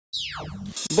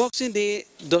Boxing Day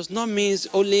does not mean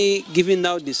only giving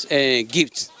out this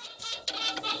gift.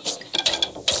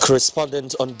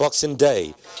 Correspondent on Boxing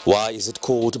Day. Why is it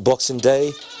called Boxing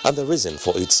Day and the reason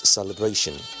for its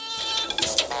celebration?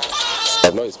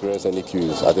 I've not experienced any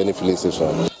queues at any filling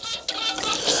station.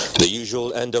 The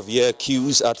usual end-of-year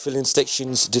queues at filling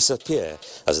stations disappear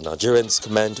as Nigerians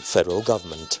commend federal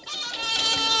government.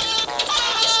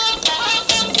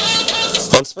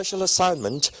 On special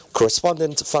assignment,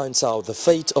 correspondent finds out the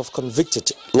fate of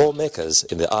convicted lawmakers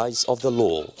in the eyes of the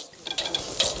law.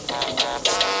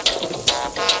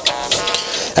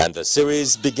 And the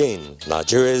series begin,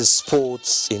 Nigeria's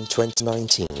sports in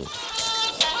 2019.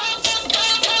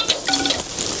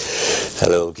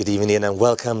 Hello, good evening and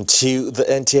welcome to the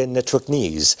NTN Network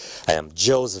News. I am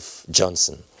Joseph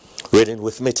Johnson. Reading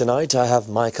with me tonight, I have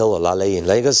Michael Olale in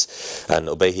Lagos and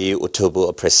Obehi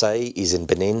Otobo Presai is in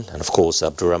Benin, and of course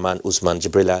Abdurrahman Usman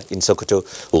Jibrila in Sokoto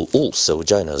will also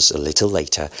join us a little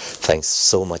later. Thanks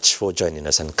so much for joining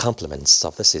us and compliments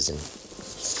of the season.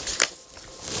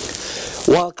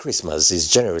 While Christmas is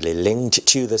generally linked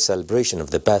to the celebration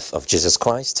of the birth of Jesus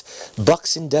Christ,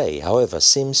 Boxing Day, however,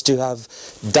 seems to have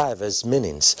diverse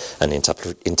meanings and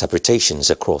interpretations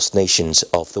across nations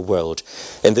of the world.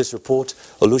 In this report,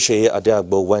 Oluseye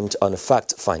Adeagbo went on a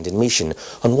fact-finding mission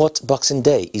on what Boxing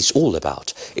Day is all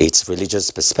about, its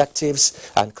religious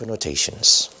perspectives and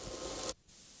connotations.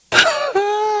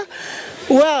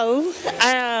 Well,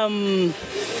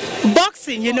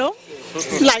 boxing,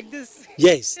 like this.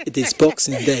 Yes, it is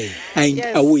Boxing Day, and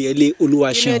Awuyele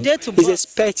Oluwaseun is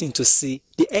expecting to see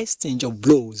the exchange of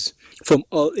blows. From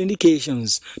all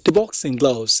indications, the boxing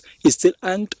gloves is still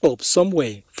hanged up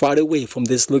somewhere far away from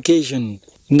this location.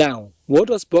 Now, what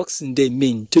does Boxing Day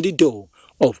mean to the door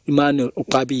of Emmanuel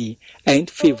Okabi and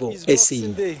Favor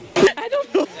Esi? I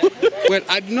don't know. Well,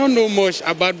 I do not know much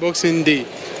about Boxing Day,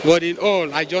 but in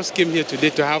all, I just came here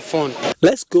today to have fun.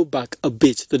 Let's go back a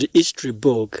bit to the history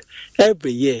book.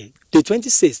 Every year, the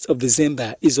 26th of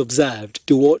December is observed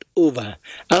the world over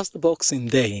as the Boxing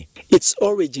Day. Its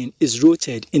origin is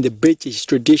rooted in the British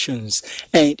traditions,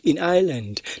 and in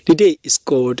Ireland, the day is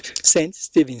called St.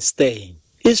 Stephen's Day.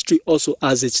 History also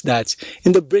has it that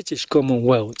in the British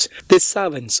Commonwealth, the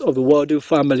servants of the wealthy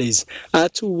families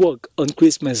had to work on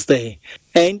Christmas Day,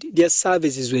 and their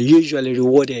services were usually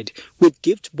rewarded with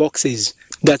gift boxes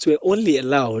that were only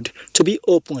allowed to be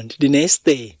opened the next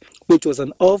day, which was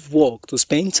an off work to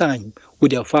spend time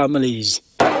with their families.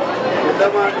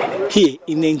 Here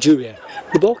in Nigeria,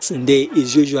 the Boxing Day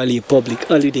is usually a public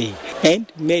holiday,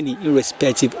 and many,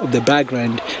 irrespective of the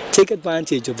background, take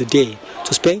advantage of the day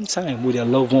to spend time with their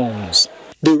loved ones.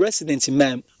 The resident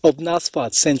imam of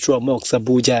Nasfat Central Mosque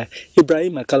Abuja,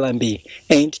 Ibrahim Akalambi,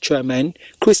 and chairman,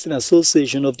 Christian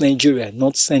Association of Nigeria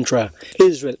North Central,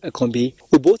 Israel Akombi,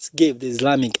 who both gave the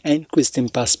Islamic and Christian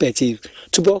perspective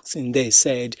to Boxing Day,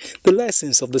 said the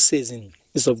lessons of the season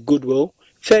is of goodwill,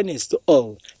 fairness to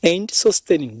all, and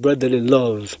sustaining brotherly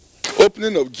love.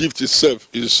 Opening of gift itself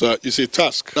is a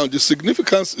task. Now the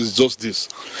significance is just this: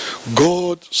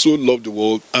 God so loved the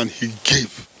world and He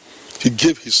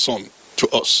gave His Son to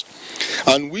us,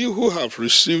 and we who have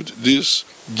received this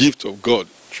gift of God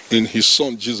in His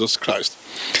Son Jesus Christ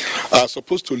are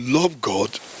supposed to love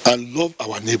God and love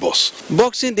our neighbors.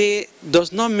 Boxing Day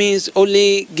does not mean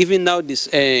only giving out this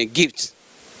gift.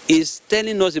 It's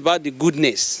telling us about the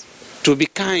goodness, to be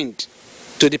kind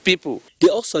to the people. They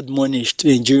also admonished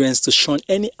Nigerians to shun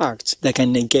any act that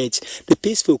can negate the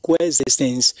peaceful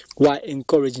coexistence while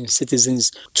encouraging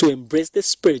citizens to embrace the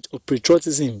spirit of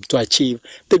patriotism to achieve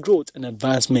the growth and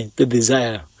advancement they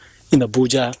desire. In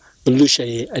Abuja,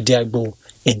 Oluseye Adeagbo,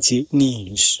 NTA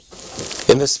News.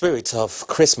 In the spirit of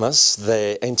Christmas,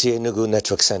 the NTA Enugu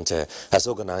Network Center has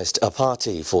organized a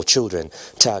party for children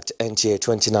tagged NTA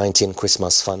 2019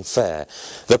 Christmas Fun Fair.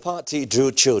 The party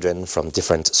drew children from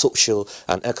different social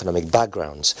and economic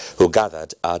backgrounds who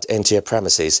gathered at NTA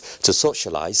premises to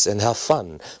socialize and have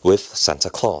fun with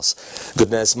Santa Claus.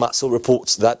 Goodness Matsu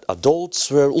reports that adults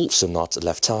were also not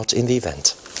left out in the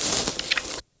event.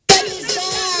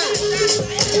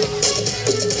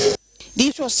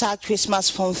 This Rosag Christmas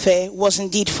Fun Fair was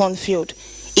indeed fun-filled.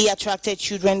 It attracted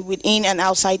children within and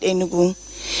outside Enugu.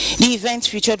 The event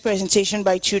featured presentation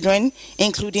by children,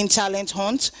 including talent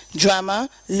hunt, drama,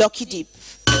 lucky dip.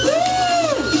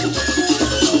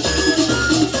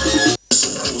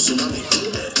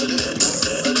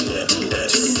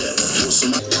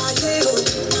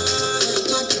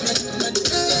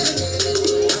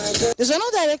 The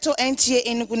Zonal Director, NTA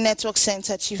Enugu Network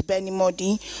Center, Chief Benny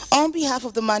Modi, on behalf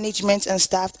of the management and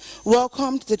staff,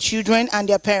 welcomed the children and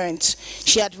their parents.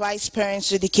 She advised parents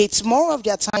to dedicate more of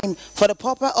their time for the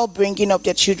proper upbringing of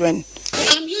their children.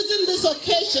 I'm using this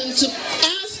occasion to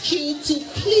ask you to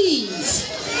please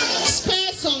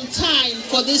spare some time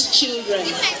for these children.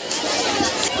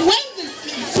 When the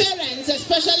parents,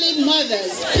 especially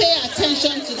mothers, pay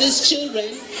attention to these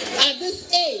children at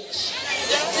this age,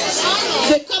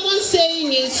 the common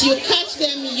saying is you catch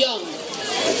them young.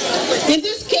 In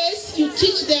this case, you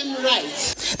teach them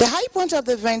right. The high point of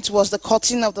the event was the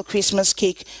cutting of the Christmas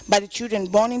cake by the children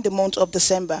born in the month of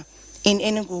December. In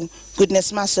Enugu,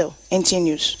 Goodness Marcel, NT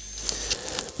News.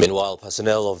 Meanwhile,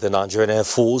 personnel of the Nigerian Air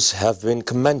Force have been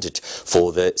commended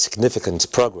for the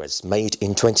significant progress made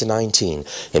in 2019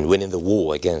 in winning the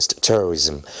war against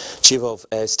terrorism. Chief of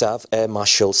Air Staff Air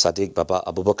Marshal Sadiq Baba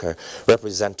Abubakar,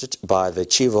 represented by the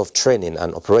Chief of Training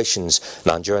and Operations,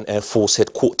 Nigerian Air Force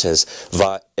Headquarters,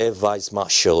 Air Vice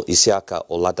Marshal Isiaka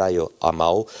Oladayo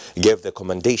Amao, gave the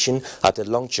commendation at a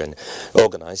luncheon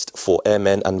organized for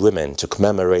airmen and women to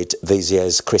commemorate this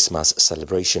year's Christmas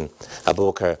celebration.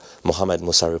 Abubakar Mohammed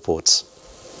Musa reports.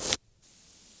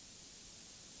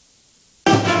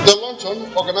 The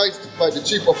luncheon, organized by the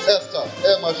Chief of Air Staff,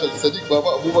 Air Marshal Sadiq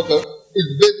Baba Abubakar, is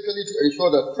basically to ensure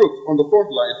that troops on the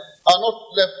front line are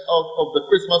not left out of the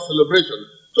Christmas celebration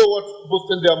towards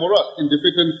boosting their morale in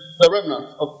defeating the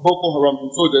remnants of Boko Haram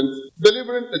insurgents.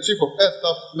 Delivering the Chief of Air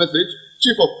Staff message,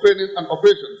 Chief of Training and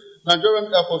Operations,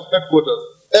 Nigerian Air Force Headquarters,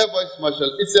 Air Vice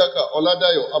Marshal Isiaka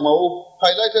Oladayo Amao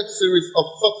highlighted series of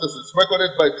successes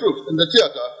recorded by troops in the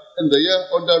theater in the year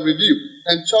under review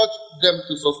and charged them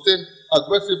to sustain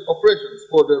aggressive operations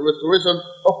for the restoration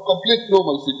of complete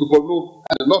normalcy to Borno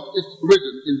and the Northeast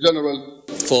region in general.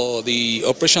 For the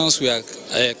operations we are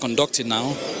conducting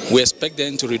now, we expect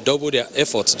them to redouble their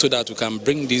efforts so that we can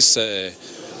bring this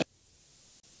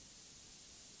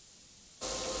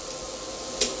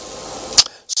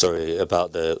Sorry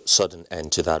about the sudden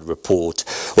end to that report.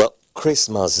 Well,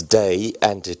 Christmas Day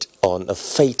ended on a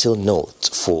fatal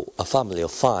note for a family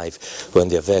of 5 when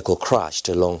their vehicle crashed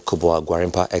along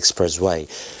Kubwa-Gwarimpa Expressway,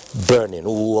 burning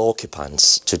all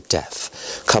occupants to death.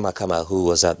 Kama, who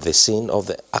was at the scene of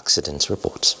the accident,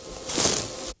 reports.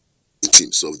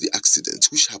 Victims of the accident,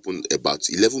 which happened about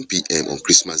 11 p.m. on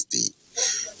Christmas Day,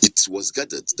 it was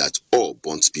gathered that all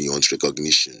burnt beyond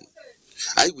recognition.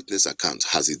 Eyewitness account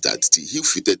has it that the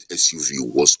hill-fitted SUV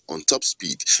was on top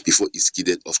speed before it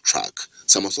skidded off track,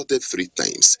 somersaulted 3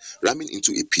 times, ramming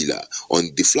into a pillar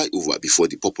on the flyover before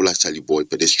the popular Charlie Boy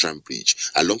pedestrian bridge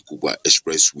along Kubwa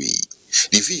Expressway.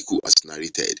 The vehicle, as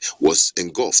narrated, was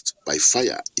engulfed by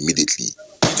fire immediately.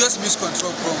 He just missed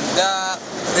control from that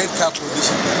red car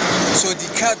position, so the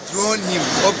car drawn him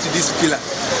up to this pillar.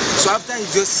 So after he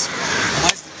just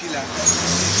mashed the pillar,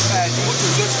 the motor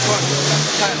just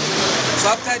turned. So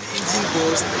after the engine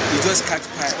burst, he just catch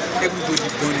fire. Everybody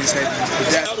burned inside the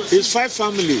vehicle. It's 5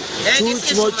 family, 2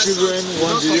 small children,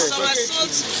 1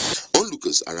 adult.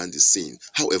 Onlookers around the scene,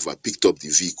 however, picked up the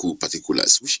vehicle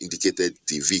particulars, which indicated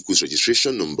the vehicle's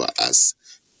registration number as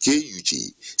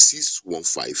KUJ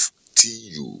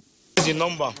 615TU. The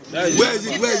number. Where is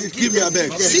it? Give me a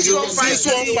bag.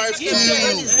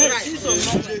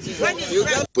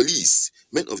 615TU. Police,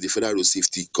 men of the Federal Road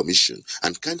Safety Commission,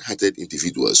 and kind-hearted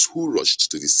individuals who rushed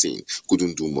to the scene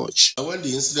couldn't do much. When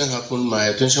the incident happened, my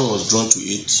attention was drawn to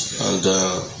it, and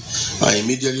I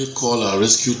immediately called our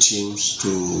rescue teams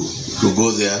to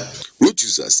go there. Road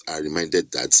users are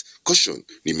reminded that caution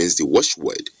remains the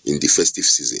watchword in the festive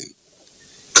season.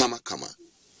 Kama,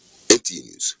 NTA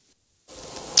News.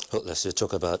 Well, let's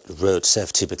talk about road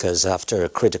safety, because after a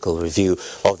critical review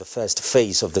of the first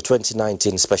phase of the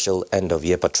 2019 special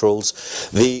end-of-year patrols,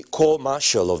 the Corps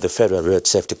Marshal of the Federal Road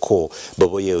Safety Corps,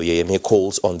 Boboye Oyeyemi,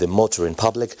 calls on the motoring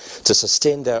public to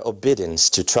sustain their obedience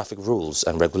to traffic rules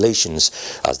and regulations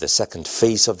as the second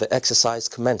phase of the exercise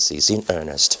commences in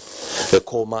earnest. The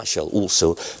Corps Marshal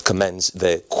also commends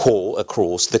the Corps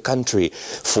across the country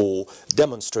for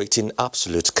demonstrating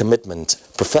absolute commitment,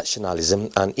 professionalism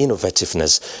and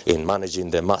innovativeness in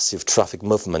managing the massive traffic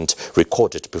movement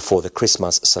recorded before the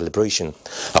Christmas celebration.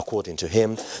 According to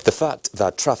him, the fact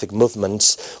that traffic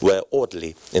movements were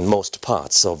orderly in most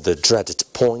parts of the dreaded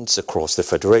points across the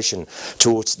Federation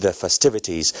towards the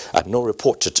festivities and no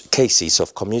reported cases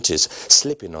of commuters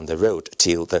sleeping on the road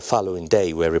till the following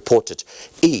day were reported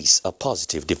is a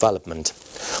positive development.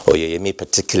 Oyeyemi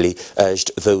particularly urged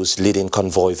those leading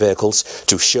convoy vehicles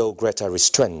to show greater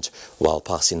restraint while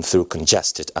passing through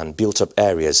congested and built-up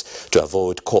areas areas to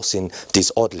avoid causing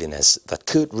disorderliness that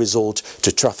could result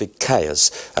to traffic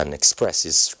chaos, and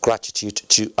expresses gratitude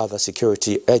to other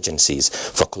security agencies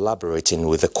for collaborating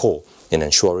with the Corps in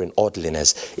ensuring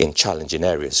orderliness in challenging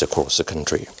areas across the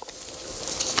country.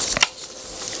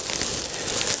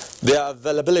 The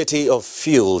availability of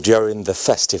fuel during the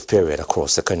festive period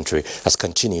across the country has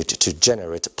continued to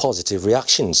generate positive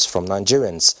reactions from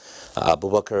Nigerians.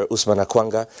 Abubakar Usman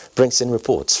Akwanga brings in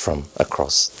reports from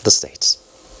across the states.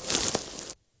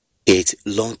 8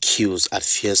 long queues at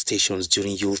fuel stations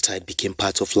during Yuletide became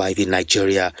part of life in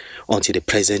Nigeria until the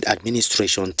present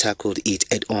administration tackled it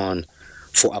head-on.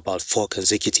 For about 4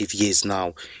 consecutive years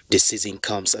now, the season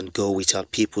comes and goes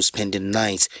without people spending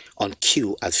nights on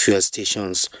queue at fuel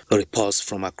stations. Reports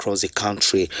from across the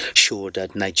country show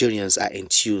that Nigerians are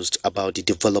enthused about the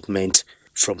development.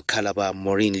 From Calabar,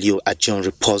 Maureen Liu Adjon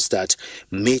reports that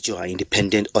major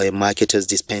independent oil marketers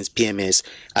dispense PMS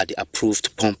at the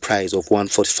approved pump price of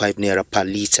 145 naira per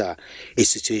litre, a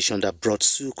situation that brought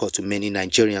succor to many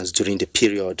Nigerians during the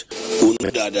period. We know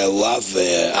that we have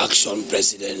action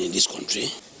president in this country.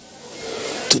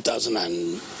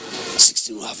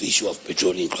 2016 we have issue of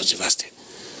petrol in Cross River State.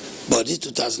 But in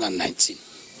 2019,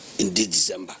 in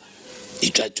December, he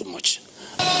tried too much.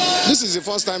 This is the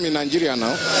first time in Nigeria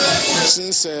now,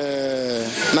 since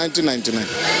 1999,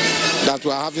 that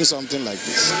we are having something like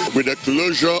this. With the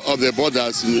closure of the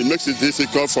borders, it makes it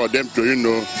difficult for them to,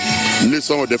 leave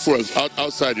some of the fuels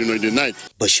outside, in the night.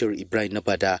 Bashir Ibrahim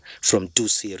Nabada from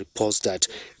DEC reports that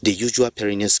the usual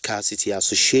perennial scarcity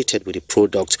associated with the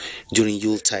product during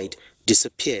Yuletide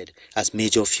disappeared as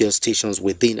major fuel stations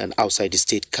within and outside the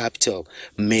state capital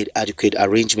made adequate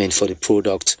arrangement for the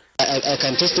product. I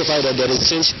can testify that there is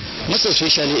change, most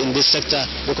especially in this sector,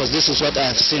 because this is what I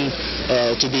have seen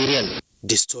to be real.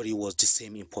 The story was the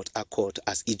same in Port Harcourt,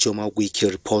 as Ijoma Wiki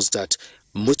reports that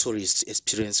motorists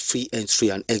experience free entry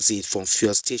and exit from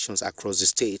fuel stations across the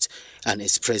state and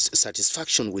expressed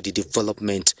satisfaction with the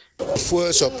development.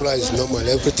 Fuel supply is normal,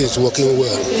 everything is working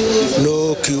well.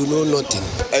 No queue, no nothing.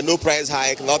 No price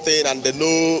hike, nothing, and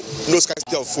no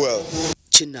scarcity of fuel.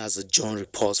 China's John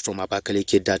reports from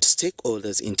Abakaliki that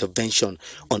stakeholders' intervention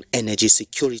on energy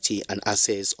security and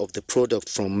access of the product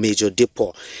from major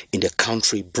depot in the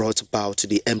country brought about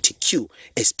the empty queue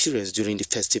experienced during the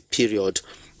festive period.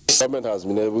 The government has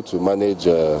been able to manage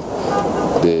the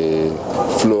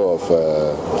flow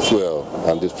of fuel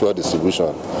and the fuel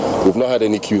distribution. We've not had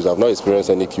any queues. I've not experienced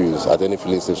any queues at any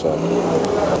filling station.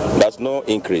 There's no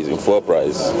increase in fuel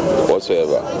price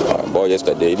whatsoever. I bought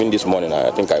yesterday, even this morning, I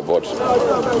think I bought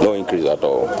no increase at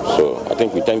all. So I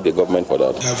think we thank the government for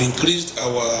that. We have increased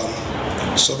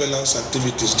our surveillance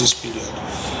activities this period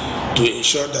to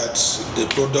ensure that the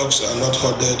products are not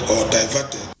hoarded or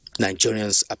diverted.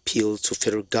 Nigerians appeal to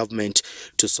federal government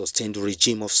to sustain the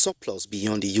regime of surplus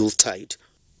beyond the Yuletide.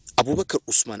 Abubakar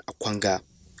Usman Akwanga,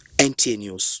 NTA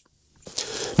News.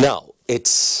 Now,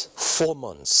 it's 4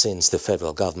 months since the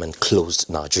federal government closed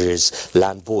Nigeria's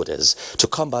land borders to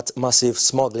combat massive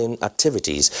smuggling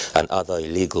activities and other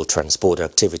illegal transport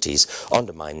activities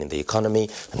undermining the economy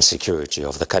and security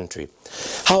of the country.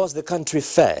 How has the country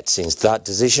fared since that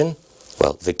decision?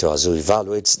 Well, Victor Azu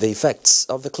evaluates the effects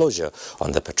of the closure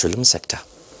on the petroleum sector.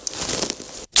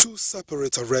 2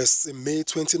 separate arrests in May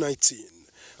 2019.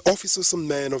 Officers and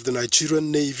men of the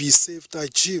Nigerian Navy saved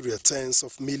Nigeria tens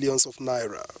of millions of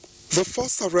naira. The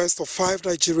first arrest of 5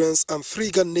 Nigerians and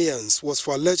 3 Ghanaians was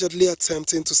for allegedly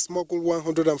attempting to smuggle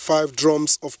 105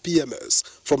 drums of PMS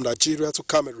from Nigeria to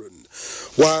Cameroon,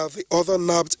 while the other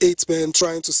nabbed 8 men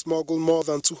trying to smuggle more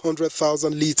than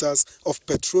 200,000 litres of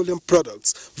petroleum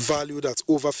products valued at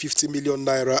over 50 million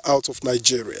naira out of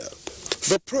Nigeria.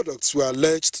 The products were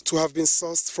alleged to have been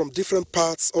sourced from different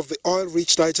parts of the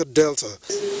oil-rich Niger Delta.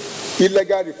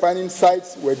 Illegal refining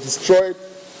sites were destroyed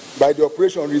by the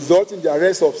operation, resulting in the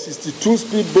arrest of 62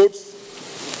 speedboats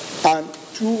and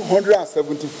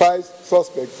 275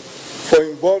 suspects for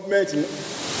involvement in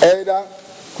either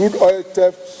crude oil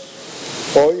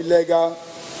theft or illegal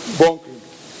bunkering.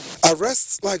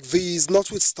 Arrests like these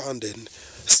notwithstanding,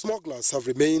 smugglers have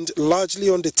remained largely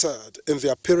undeterred in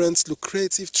the apparent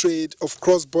lucrative trade of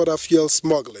cross-border fuel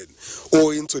smuggling,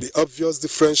 owing to the obvious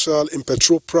differential in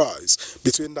petrol price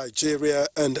between Nigeria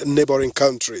and neighboring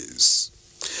countries.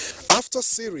 After a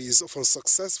series of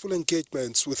unsuccessful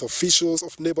engagements with officials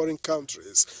of neighboring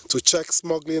countries to check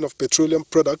smuggling of petroleum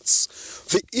products,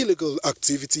 the illegal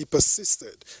activity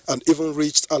persisted and even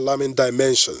reached alarming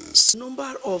dimensions.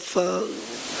 Number of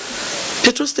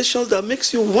petrol stations that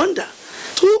makes you wonder,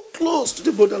 too close to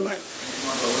the borderline.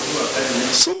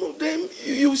 Some of them,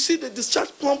 you see the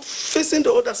discharge pump facing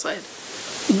the other side.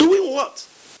 Doing what?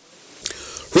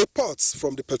 Reports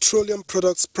from the Petroleum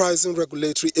Products Pricing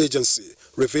Regulatory Agency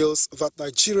reveals that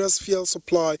Nigeria's fuel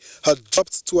supply had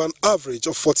dropped to an average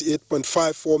of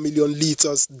 48.54 million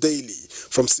litres daily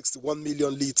from 61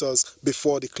 million litres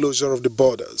before the closure of the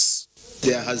borders.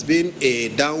 There has been a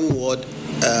downward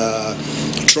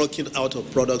trucking out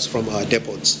of products from our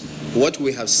depots. What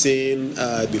we have seen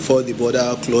before the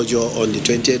border closure on the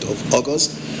 20th of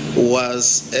August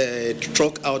was a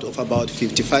truck out of about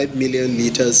 55 million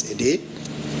litres a day.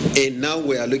 And now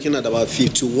we are looking at about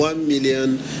 51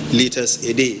 million litres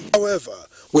a day. However,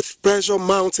 with pressure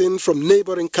mounting from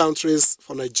neighboring countries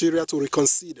for Nigeria to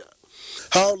reconsider,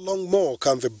 how long more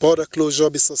can the border closure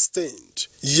be sustained?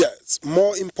 Yet,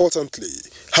 more importantly,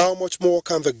 how much more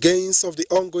can the gains of the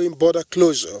ongoing border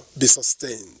closure be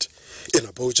sustained? In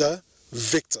Abuja,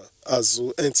 Victor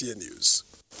Azu, NTA News.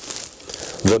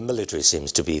 The military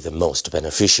seems to be the most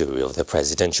beneficiary of the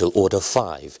Presidential Order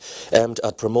 5, aimed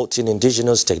at promoting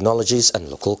indigenous technologies and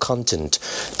local content.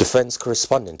 Defense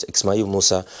correspondent Ismail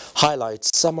Musa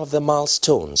highlights some of the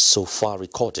milestones so far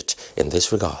recorded in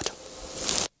this regard.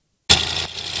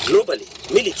 Globally,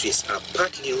 militaries are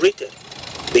partly rated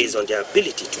based on their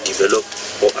ability to develop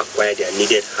or acquire their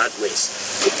needed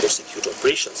hardwares to prosecute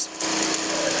operations.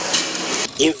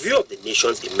 In view of the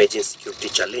nation's emerging security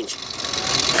challenge,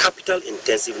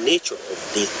 capital-intensive nature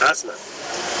of the arsenal,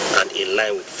 and in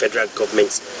line with federal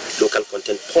government's local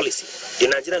content policy, the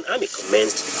Nigerian Army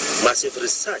commenced massive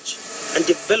research and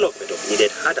development of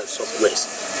needed hard and softwares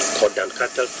to cut down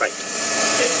cartel fight.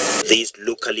 This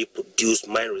locally produced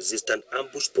mine-resistant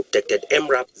ambush-protected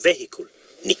MRAP vehicle,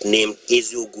 nicknamed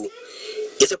Eziogu,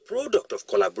 is a product of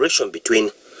collaboration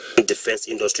between Defense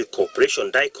Industry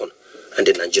Corporation (DICON) and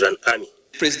the Nigerian Army.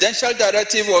 Presidential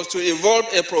directive was to involve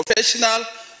a professional,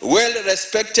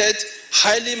 well-respected,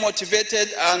 highly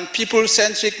motivated and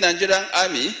people-centric Nigerian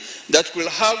Army that will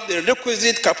have the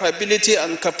requisite capability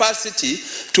and capacity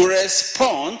to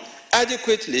respond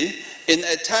adequately in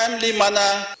a timely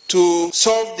manner to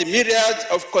solve the myriad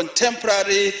of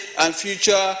contemporary and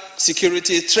future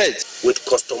security threats. With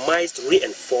customized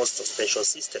reinforced suspension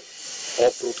system,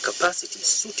 off-road capacity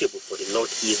suitable for the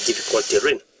northeast difficult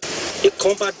terrain, the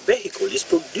combat vehicle is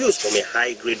produced from a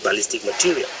high-grade ballistic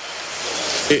material.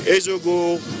 The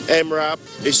Eziogu MRAP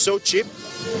is so cheap,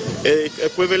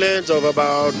 equivalent of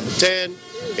about 10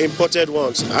 imported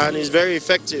ones, and is very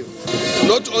effective.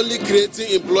 Not only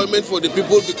creating employment for the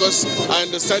people, because I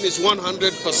understand it's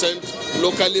 100%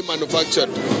 locally manufactured.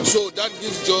 So that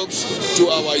gives jobs to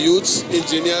our youths,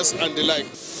 engineers and the like.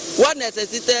 What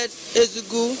necessitated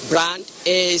Eziogu brand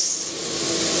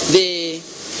is the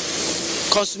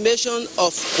consummation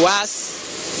of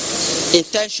coerced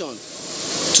intention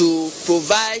to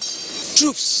provide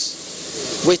troops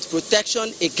with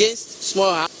protection against small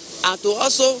arms and to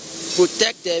also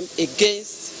protect them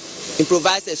against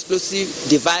improvised explosive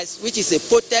device, which is a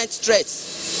potent threat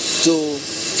to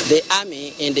the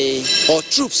army or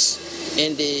troops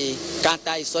in the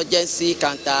counter-insurgency,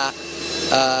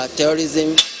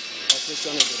 counter-terrorism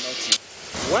operation in the north.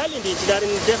 While in the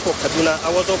engineering depot Kaduna, I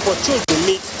was opportune to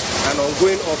meet an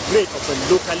ongoing upgrade of a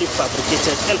locally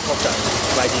fabricated helicopter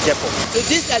by the depot. So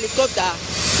this helicopter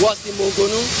was in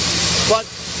Mongonu, but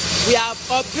we have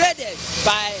upgraded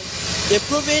by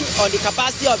improving on the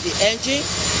capacity of the engine,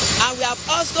 and we have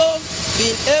also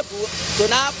been able to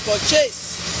now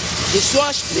purchase the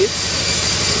swash plate,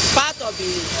 part of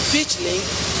the pitch link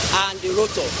and the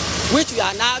rotor, which we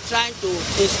are now trying to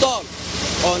install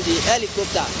on the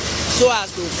helicopter so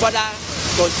as to further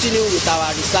continue with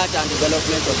our research and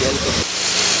development of the helicopter.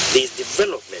 These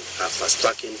developments are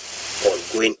fast-tracking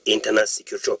ongoing internal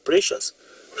security operations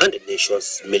and the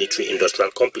nation's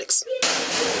military-industrial complex.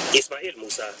 Ismail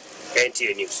Musa,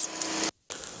 NTA News.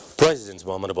 President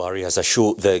Muhammadu Buhari has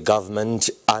assured the government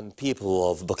and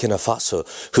people of Burkina Faso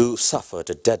who suffered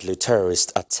a deadly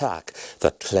terrorist attack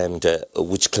that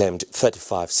which claimed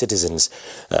 35 citizens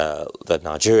that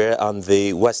Nigeria and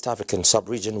the West African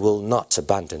sub-region will not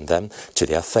abandon them to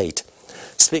their fate.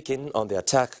 Speaking on the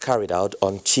attack carried out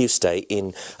on Tuesday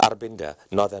in Arbinda,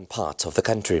 northern part of the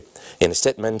country. In a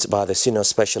statement by the Senior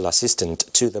Special Assistant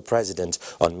to the President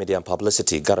on Media and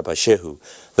Publicity, Garba Shehu,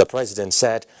 the President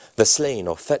said the slaying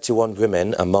of 31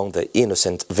 women among the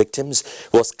innocent victims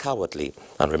was cowardly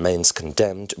and remains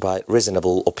condemned by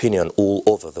reasonable opinion all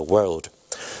over the world.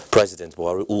 President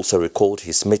Buhari also recalled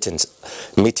his meeting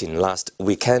last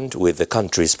weekend with the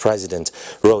country's President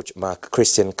Roch Marc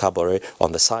Christian Kabore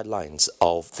on the sidelines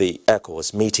of the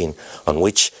ECOWAS meeting, on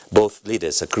which both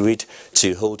leaders agreed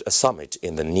to hold a summit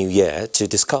in the new year to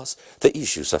discuss the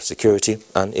issues of security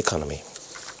and economy.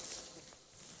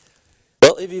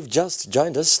 Well, if you've just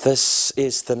joined us, this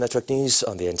is the Network News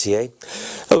on the NTA.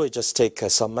 We'll just take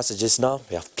some messages now.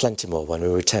 We have plenty more when we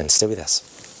return. Stay with us.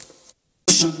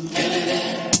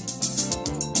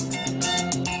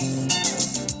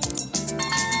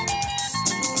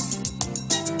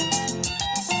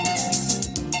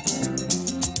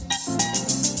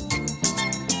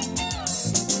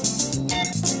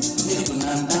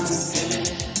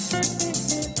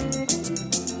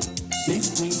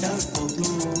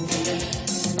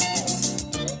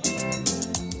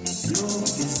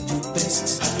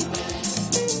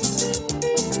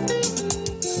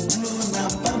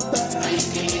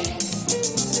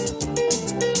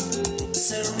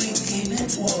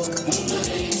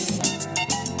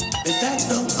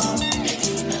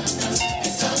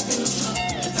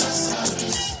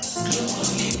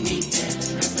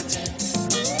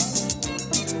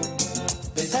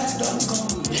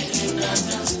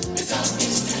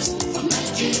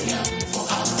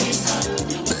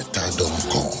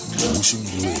 Wishing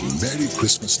you a Merry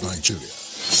Christmas, Nigeria.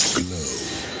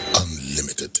 Glow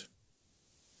Unlimited.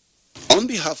 On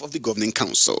behalf of the Governing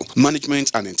Council,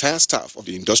 management and entire staff of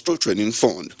the Industrial Training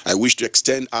Fund, I wish to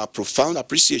extend our profound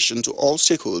appreciation to all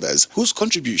stakeholders whose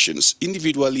contributions,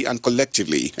 individually and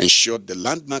collectively, ensured the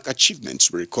landmark achievements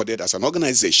we recorded as an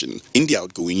organization in the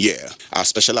outgoing year. Our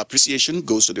special appreciation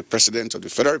goes to the President of the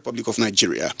Federal Republic of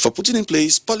Nigeria for putting in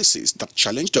place policies that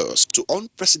challenged us to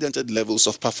unprecedented levels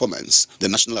of performance. The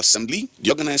National Assembly,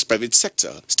 the organized private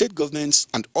sector, state governments,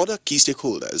 and other key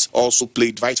stakeholders also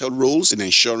played vital roles in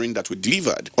ensuring that we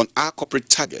delivered on our corporate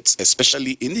targets,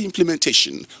 especially in the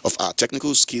implementation of our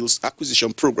technical skills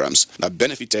acquisition programs that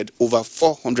benefited over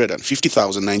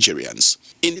 450,000 Nigerians.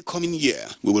 In the coming year,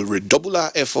 we will redouble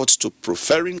our efforts to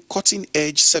proffering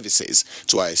cutting-edge services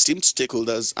to our esteemed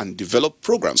stakeholders and develop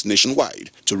programs nationwide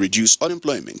to reduce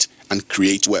unemployment and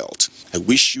create wealth. I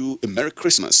wish you a Merry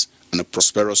Christmas and a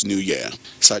prosperous New Year.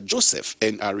 Sir Joseph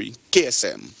N. Ari,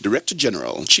 KSM, Director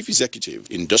General, Chief Executive,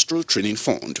 Industrial Training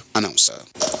Fund, Announcer.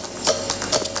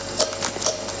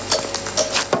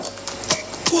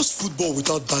 What's football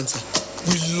without banter?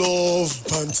 We love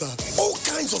banter. All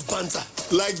kinds of banter.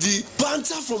 Like the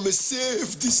banter from a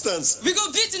safe distance. We go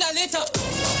beat in later.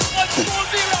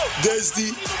 There's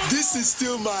the "this is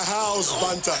still my house"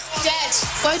 banter. Dad,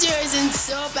 4-0 isn't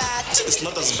so bad. It's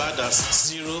not as bad as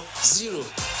 0-0.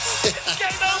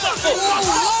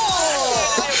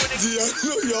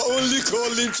 You're only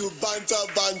calling to banter.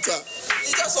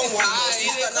 It's just some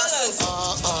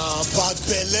bad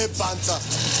belly banter.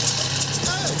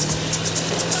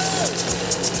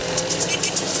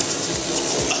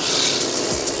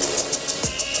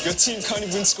 Your team can't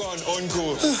even score an own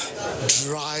goal.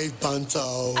 Dry banter.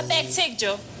 I beg, take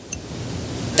Joe.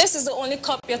 This is the only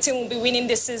cup your team will be winning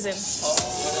this season.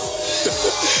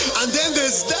 And then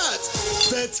there's that.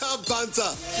 Better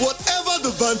banter. Whatever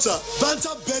the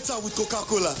banter better with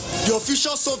Coca-Cola, the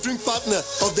official soft drink partner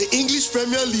of the English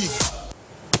Premier League.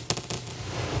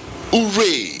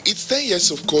 Hooray! It's 10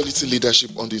 years of quality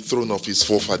leadership on the throne of his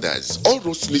forefathers. All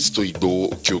roads leads to Igbo,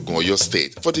 Okyogun, Oyo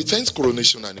State for the 10th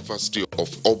coronation anniversary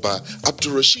of Oba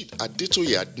Abdulrasheed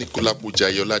Adetoye Adnikulapo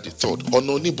Jayola III on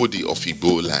Onibodi of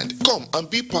Igbo land. Come and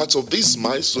be part of this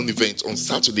milestone event on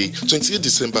Saturday, 28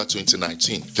 December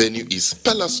 2019. Venue is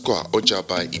Palace Square,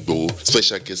 Ojaba, Igbo.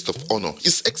 Special guest of honor,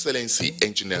 His Excellency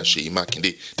Engineer Seyi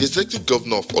Makinde, the Executive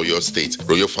Governor of Oyo State.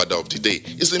 Royal Father of the Day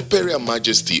is Imperial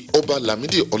Majesty Oba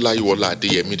Lamidi Olayiwola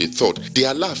Adeyemi III, the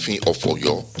Alaafin of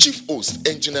Oyo. Chief Host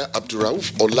Engineer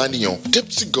Abdurrauf Olaniyan,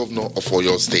 Deputy Governor of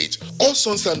Oyo State. All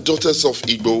sons and daughters of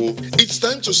Igbo, it's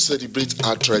time to celebrate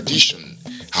our tradition,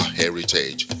 our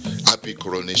heritage. Happy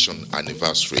coronation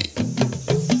anniversary.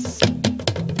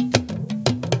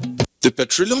 The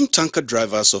petroleum tanker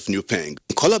drivers of Nupeng,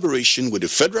 in collaboration with the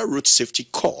Federal Road Safety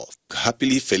Corps,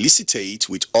 happily felicitate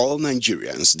with all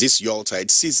Nigerians this Yuletide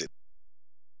season.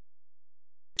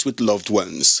 With loved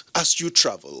ones. As you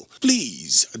travel,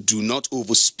 please do not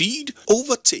overspeed,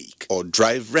 overtake, or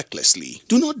drive recklessly.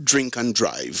 Do not drink and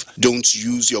drive. Don't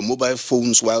use your mobile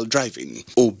phones while driving.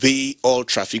 Obey all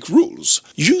traffic rules.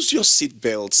 Use your seat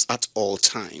belts at all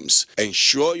times.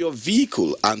 Ensure your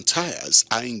vehicle and tires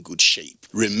are in good shape.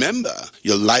 Remember,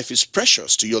 your life is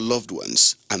precious to your loved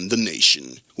ones and the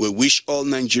nation. We wish all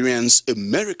Nigerians a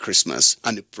Merry Christmas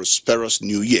and a prosperous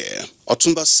New Year.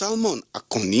 Otumba Salmon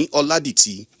Akoni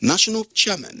Oladiti, National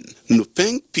Chairman,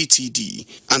 Nupeng PTD,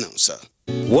 Announcer.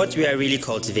 What we are really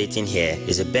cultivating here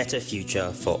is a better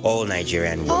future for all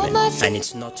Nigerian women, and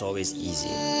it's not always easy.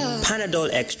 Panadol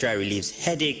Extra relieves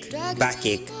headache,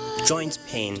 backache, joint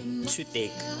pain,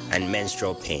 toothache, and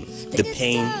menstrual pain. The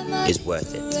pain is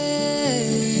worth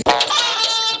it.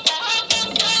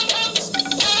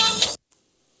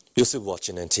 You're still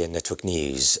watching NTN Network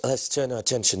News. Let's turn our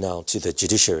attention now to the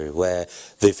judiciary, where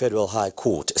the Federal High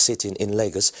Court sitting in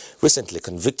Lagos recently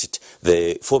convicted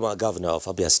the former governor of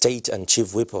Abia State and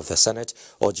Chief Whip of the Senate,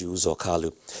 Orji Uzor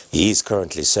Kalu. He is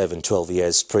currently serving 12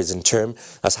 years prison term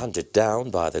as handed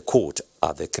down by the court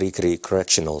at the Kirikiri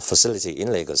Correctional Facility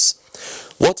in Lagos.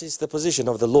 What is the position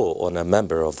of the law on a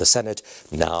member of the Senate,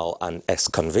 now an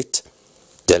ex-convict?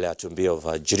 Dele Atumbi of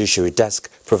our Judiciary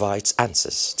Desk provides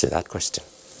answers to that question.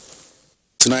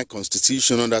 Tonight,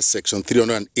 Constitution under Section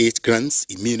 308 grants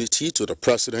immunity to the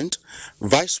President,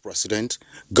 Vice President,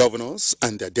 governors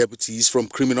and their deputies from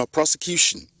criminal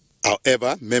prosecution.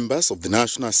 However, members of the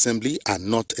National Assembly are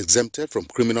not exempted from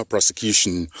criminal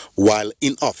prosecution while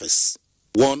in office.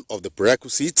 One of the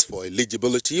prerequisites for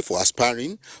eligibility for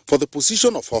aspiring for the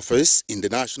position of office in the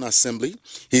National Assembly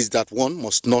is that one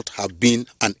must not have been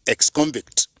an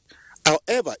ex-convict.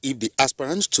 However, if the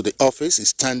aspirant to the office is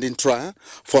standing trial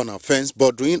for an offense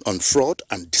bordering on fraud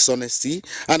and dishonesty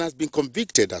and has been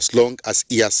convicted as long as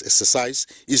he has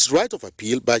exercised his right of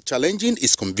appeal by challenging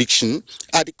his conviction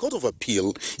at the Court of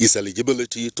Appeal, his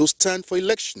eligibility to stand for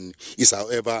election is,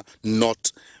 however,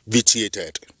 not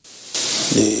vitiated.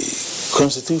 The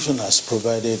Constitution has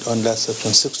provided under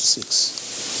Section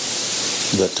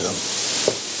 66 that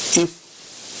if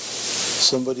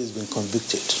somebody has been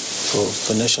convicted for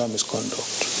financial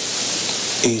misconduct,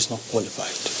 he is not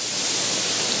qualified.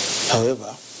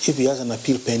 However, if he has an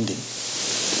appeal pending,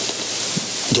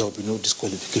 there will be no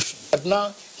disqualification. But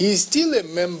now, he is still a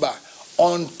member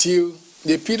until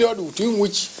the period within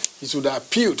which he should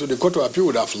appeal to the Court of Appeal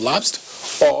would have lapsed,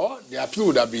 or the appeal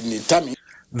would have been determined.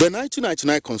 The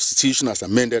 1999 Constitution, as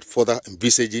amended, further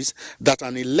envisages that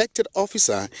an elected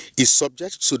officer is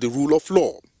subject to the rule of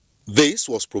law. This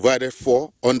was provided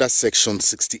for under Section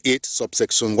 68,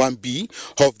 subsection 1b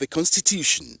of the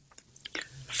Constitution.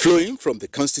 Flowing from the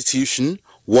Constitution,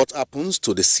 what happens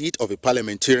to the seat of a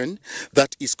parliamentarian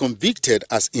that is convicted,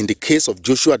 as in the case of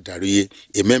Joshua Darie,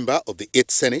 a member of the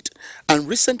 8th Senate, and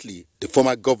recently the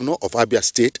former governor of Abia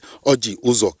State, Orji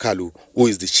Uzor Kalu, who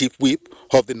is the chief whip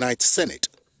of the 9th Senate.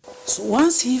 So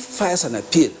once he files an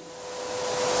appeal,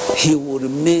 he will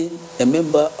remain a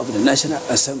member of the National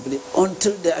Assembly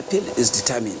until the appeal is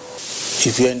determined.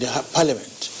 If you are in the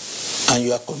parliament and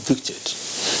you are convicted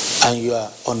and you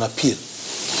are on appeal,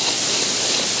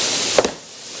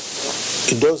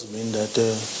 it does mean that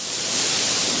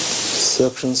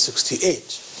Section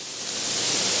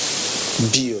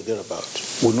 68B or thereabout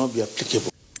will not be applicable.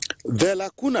 The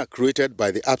lacuna created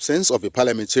by the absence of a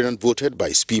parliamentarian voted by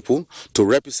his people to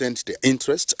represent their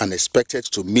interests and expected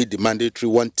to meet the mandatory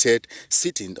 1/3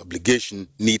 sitting obligation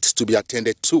needs to be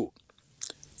attended to.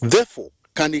 Therefore,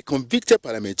 can a convicted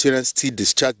parliamentarian still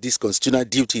discharge these constitutional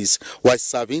duties while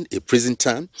serving a prison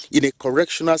term in a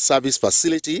correctional service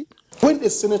facility? When a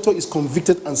senator is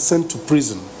convicted and sent to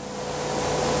prison,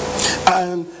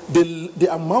 and the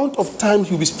amount of time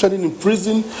he'll be spending in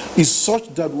prison is such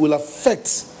that will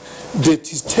affect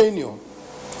his tenure,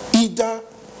 either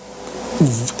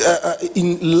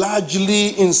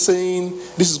largely in saying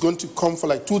this is going to come for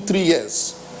like 2-3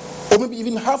 years, or maybe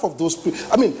even half of those.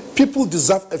 I mean, people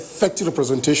deserve effective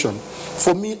representation.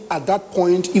 For me, at that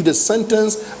point, if the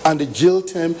sentence and the jail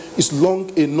term is long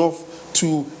enough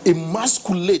to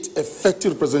emasculate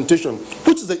effective representation,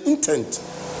 which is the intent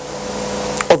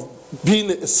of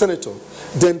being a senator,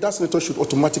 then that senator should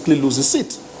automatically lose his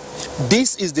seat.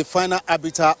 This is the final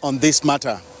arbiter on this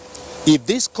matter. If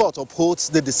this court upholds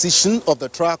the decision of the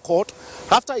trial court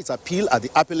after its appeal at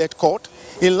the appellate court,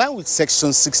 in line with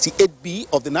Section 68B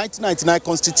of the 1999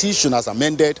 Constitution as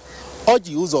amended,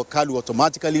 Orji Uzor Kalu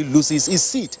automatically loses his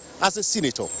seat as a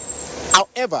senator.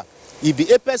 However, if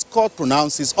the apex court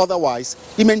pronounces otherwise,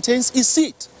 he maintains his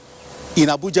seat. In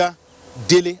Abuja,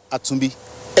 Dele Atumbi,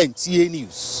 NTA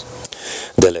News.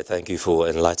 Dele, thank you for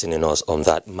enlightening us on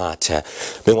that matter.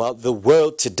 Meanwhile, the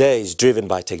world today is driven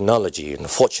by technology.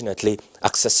 Unfortunately,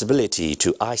 accessibility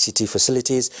to ICT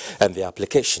facilities and the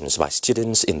applications by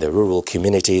students in the rural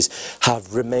communities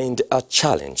have remained a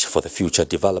challenge for the future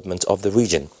development of the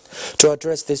region. To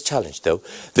address this challenge, though,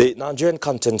 the Nigerian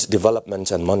Content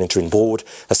Development and Monitoring Board,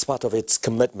 as part of its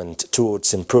commitment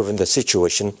towards improving the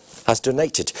situation, has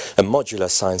donated a modular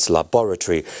science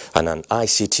laboratory and an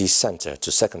ICT center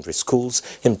to secondary schools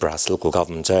in Brass local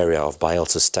government area of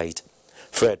Bayelsa State.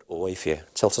 Fred Owefie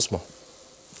tells us more.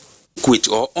 Adequate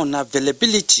or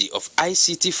unavailability of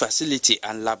ICT facility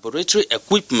and laboratory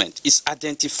equipment is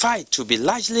identified to be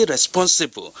largely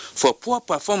responsible for poor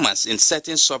performance in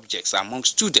certain subjects among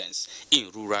students in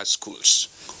rural schools.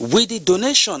 With the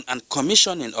donation and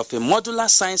commissioning of a modular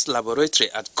science laboratory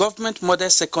at Government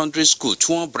Model Secondary School,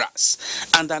 Tuonbras,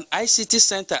 and an ICT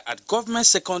center at Government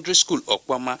Secondary School,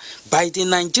 Okwama, by the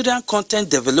Nigerian Content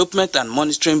Development and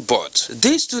Monitoring Board,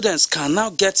 these students can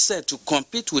now get set to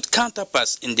compete with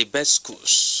counterparts in the best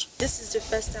schools. This is the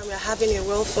first time we are having a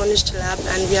well-furnished lab,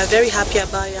 and we are very happy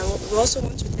about it. And we also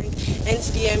want to thank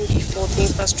NCDMB for the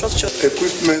infrastructure.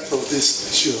 Equipment of this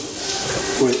nature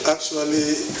will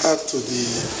actually add to the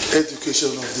education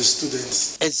of the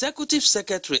students. Executive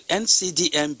Secretary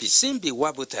NCDMB Simbi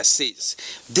Wabuta says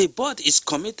the board is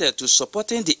committed to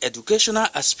supporting the educational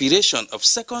aspiration of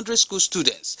secondary school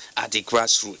students at the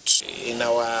grassroots. In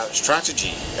our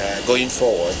strategy going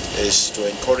forward is to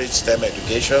encourage STEM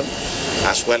education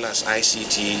as well as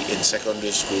ICT in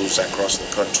secondary schools across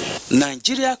the country.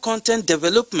 Nigeria Content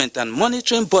Development and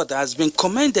Monitoring Board has been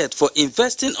commended for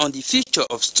investing on the future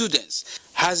of students,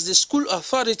 as the school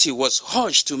authority was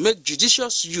urged to make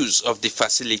judicious use of the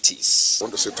facilities. I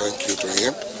want to say thank you to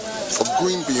him for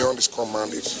going beyond his core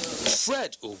mandate.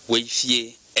 Fred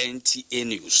Owefie, NTA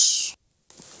News.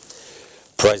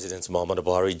 President Muhammadu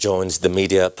Buhari joins the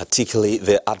media, particularly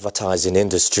the advertising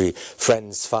industry,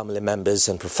 friends, family members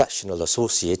and professional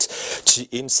associates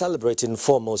in celebrating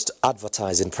foremost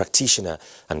advertising practitioner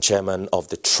and chairman of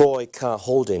the Troy Car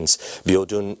Holdings,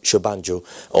 Biodun Shobanjo,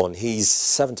 on his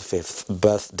 75th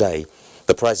birthday.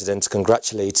 The president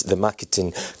congratulates the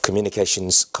marketing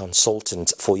communications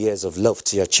consultant for years of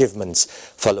lofty achievements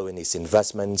following his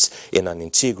investments in an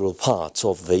integral part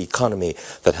of the economy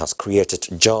that has created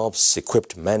jobs,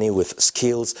 equipped many with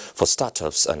skills for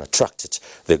startups and attracted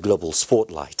the global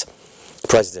spotlight.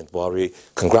 President Buhari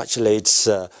congratulates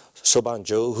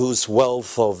Shobanjo, whose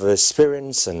wealth of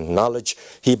experience and knowledge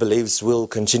he believes will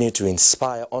continue to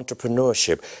inspire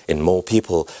entrepreneurship in more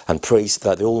people, and prays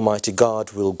that the Almighty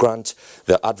God will grant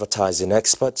the advertising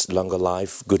experts longer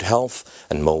life, good health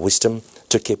and more wisdom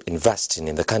to keep investing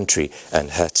in the country and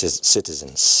her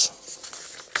citizens.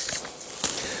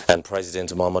 And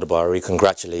President Muhammadu Buhari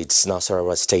congratulates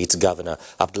Nasarawa State Governor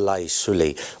Abdullahi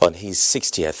Sule on his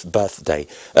 60th birthday,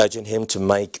 urging him to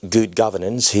make good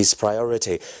governance his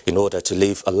priority in order to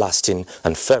leave a lasting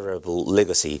and favorable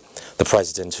legacy. The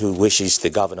president, who wishes the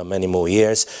governor many more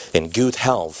years in good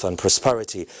health and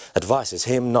prosperity, advises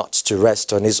him not to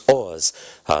rest on his oars,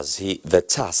 as the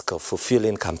task of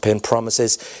fulfilling campaign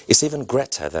promises is even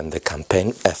greater than the campaign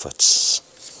efforts.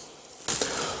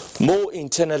 More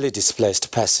internally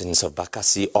displaced persons of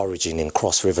Bakassi origin in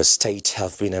Cross River State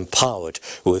have been empowered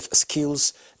with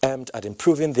skills aimed at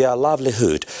improving their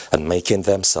livelihood and making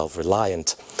them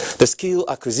self-reliant. The skill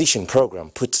acquisition program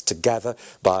put together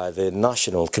by the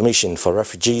National Commission for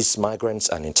Refugees, Migrants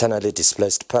and Internally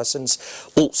Displaced Persons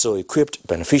also equipped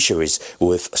beneficiaries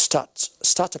with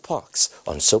starter packs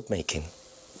on soap making.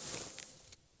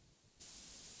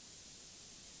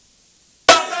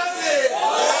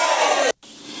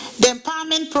 The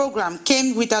empowerment program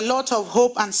came with a lot of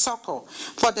hope and succor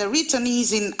for the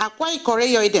returnees in Akwa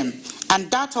Ikoreyoidem and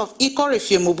that of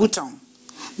Ikorefie Mubuton.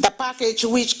 The package,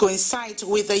 which coincides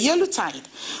with the Yellow Tide,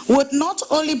 would not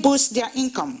only boost their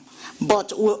income,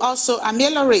 but will also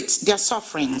ameliorate their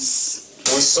sufferings.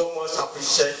 We so much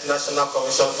appreciate National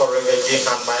Commission for Refugees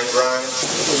and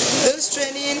Migrants. This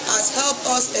training has helped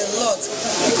us a lot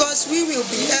because we will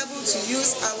be able to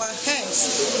use our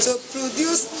hands to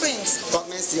produce things.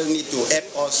 Government still need to help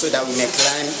us so that we may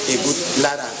climb a good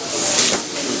ladder.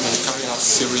 We can carry out a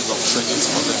series of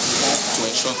trainings for them to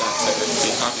ensure that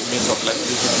they have a means of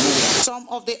livelihood. Some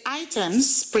of the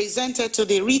items presented to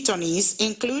the returnees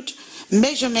include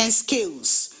measurement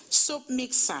scales, soap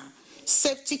mixer,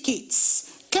 safety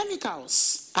kits,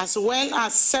 chemicals, as well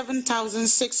as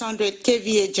 7,600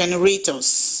 kVA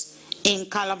generators. In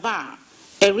Calabar,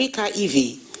 Erika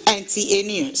Evie, NTA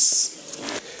News.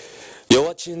 You're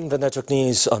watching the Network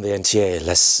News on the NTA.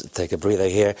 Let's take a breather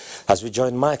here as we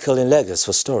join Michael in Lagos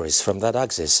for stories from that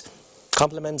axis.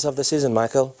 Compliments of the season,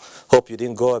 Michael. Hope you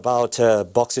didn't go about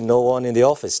boxing no one in the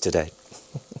office today.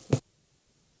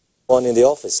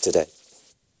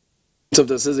 Of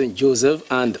the season, Joseph,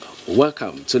 and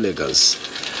welcome to Lagos.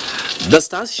 The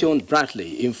stars shone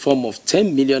brightly in form of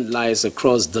 10 million lights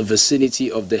across the vicinity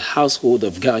of the household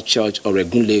of God Church,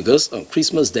 Oregun, Lagos on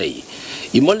Christmas Day.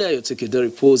 Imole Ayotekede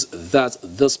reports that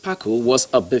the sparkle was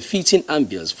a befitting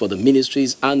ambience for the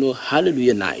ministry's annual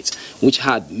Hallelujah Night, which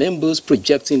had members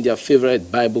projecting their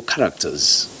favorite Bible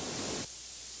characters.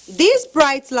 These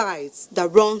bright lights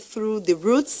that run through the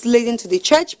routes leading to the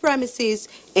church premises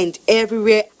and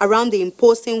everywhere around the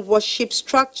imposing worship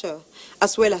structure,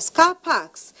 as well as car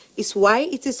parks, is why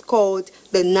it is called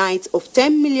the Night of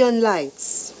 10 Million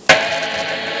Lights.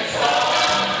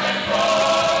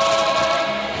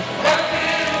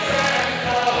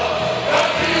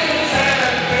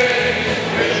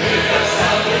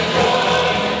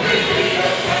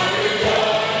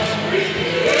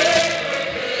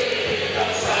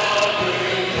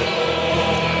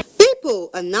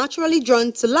 are naturally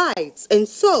drawn to lights, and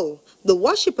so the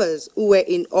worshippers who were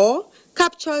in awe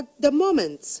captured the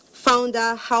moment.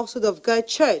 Founder, Household of God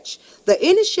Church, the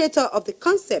initiator of the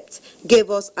concept, gave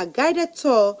us a guided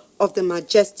tour of the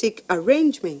majestic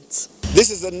arrangement. This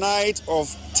is the night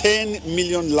of 10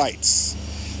 million lights,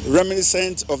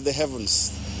 reminiscent of the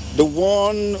heavens. The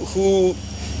one who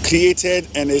created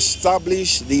and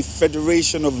established the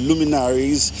Federation of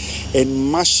Luminaries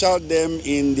and marshaled them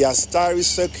in their starry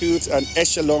circuits and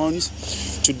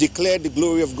echelons to declare the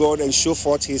glory of God and show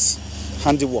forth his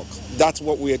handiwork. That's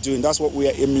what we are doing. That's what we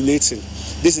are emulating.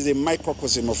 This is a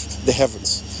microcosm of the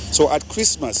heavens. So at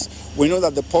Christmas, we know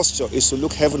that the posture is to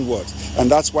look heavenward, and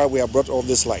that's why we have brought all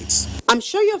these lights. I'm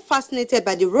sure you're fascinated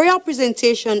by the royal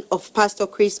presentation of Pastor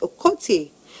Chris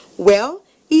Okotie. Well,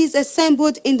 he is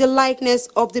assembled in the likeness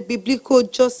of the biblical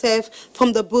Joseph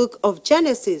from the book of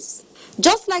Genesis.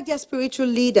 Just like their spiritual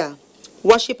leader,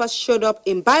 worshippers showed up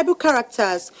in Bible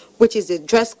characters, which is the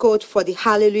dress code for the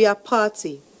Hallelujah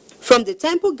party. From the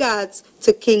temple guards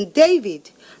to King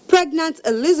David, pregnant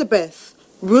Elizabeth,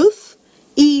 Ruth,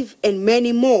 Eve, and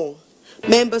many more.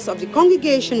 Members of the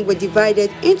congregation were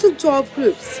divided into 12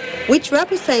 groups, which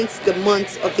represents the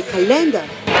months of the calendar.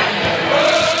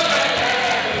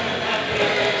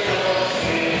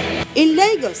 In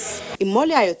Lagos,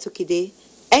 Imole Ayotokide,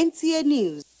 NTA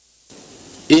News.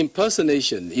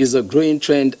 Impersonation is a growing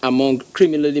trend among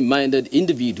criminally minded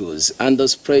individuals and they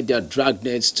spread their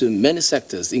dragnets to many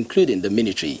sectors, including the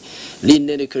military. Lee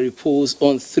Neneke reports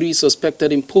on 3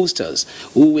 suspected imposters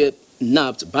who were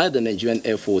nabbed by the Nigerian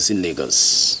Air Force in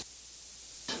Lagos.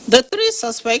 The 3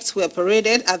 suspects were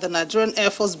paraded at the Nigerian Air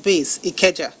Force Base,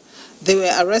 Ikeja. They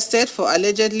were arrested for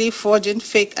allegedly forging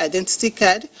fake identity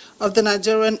card of the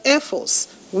Nigerian Air Force,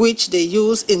 which they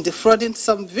used in defrauding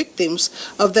some victims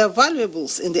of their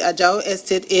valuables in the Ajao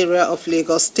Estate area of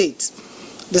Lagos State.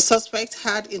 The suspects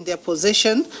had in their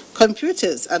possession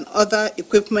computers and other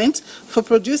equipment for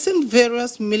producing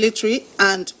various military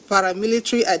and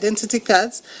paramilitary identity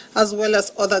cards, as well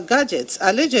as other gadgets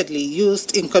allegedly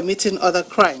used in committing other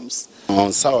crimes.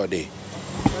 On Saturday,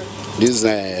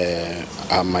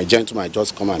 my gentleman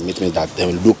just come and meet me that they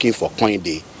were looking for coin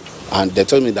day, and they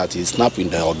told me that he's snapping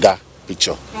the Oga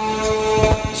picture.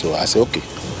 So I said, okay,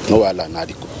 no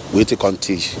wahala, wait to come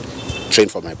teach, train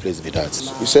for my place with that.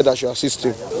 He said I should assist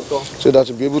him so that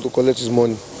he'll be able to collect his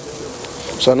money.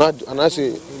 So I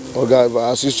say, Oga, if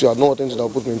I assist you, I don't want anything that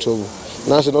will put me in trouble.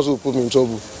 And I said, not to put me in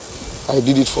trouble. I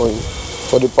did it for him.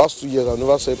 For the past 2 years, I've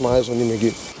never set my eyes on him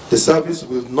again. The service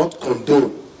will not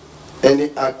condone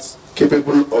any act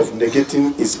capable of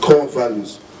negating its core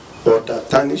values or that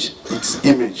tarnish its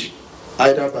image,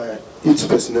 either by its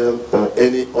personnel or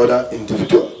any other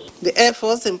individual. The Air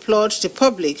Force implored the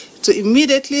public to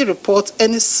immediately report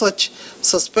any such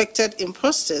suspected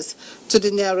imposters to the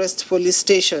nearest police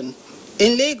station.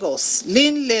 In Lagos,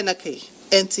 Lee Neneke,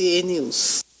 NTA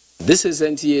News. This is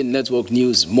NTA Network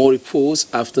News. More reports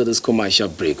after this commercial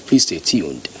break. Please stay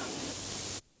tuned.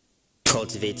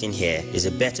 Cultivating here is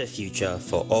a better future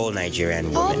for all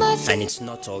Nigerian women, and it's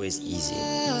not always easy.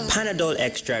 Panadol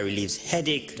Extra relieves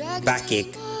headache,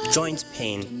 backache, joint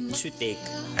pain, toothache,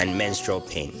 and menstrual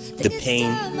pain. The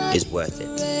pain is worth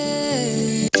it.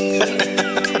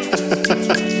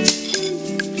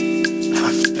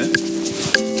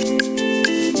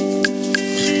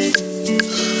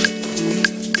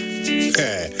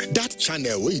 That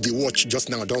channel where you watch just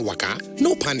now don't waka,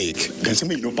 no panic. Can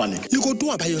you no panic? You go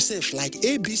do it by yourself like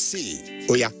ABC.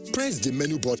 Oh yeah, press the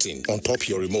menu button on top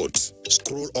your remote.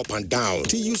 Scroll up and down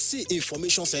till you see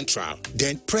Information Central.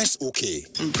 Then press OK.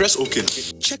 Press OK.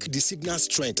 Check the signal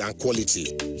strength and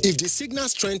quality. If the signal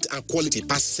strength and quality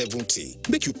pass 70,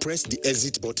 make you press the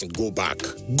exit button, go back.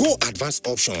 Go advanced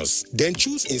options, then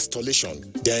choose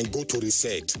installation, then go to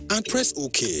reset and press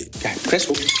OK. Yeah, press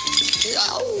OK.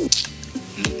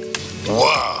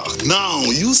 Wow, now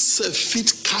you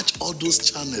fit catch all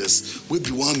those channels will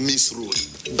be one miss road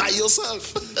by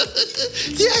yourself.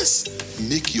 Yes,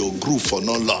 make your groove for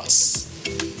no loss.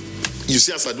 You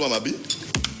see as I do, Abi?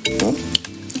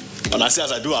 And I see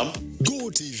as I do, Go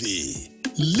TV,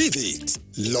 live it,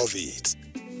 love it.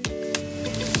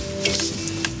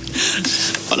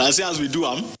 And I see as we do,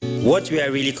 What we are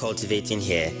really cultivating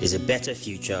here is a better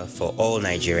future for all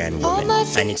Nigerian women,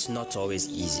 and it's not always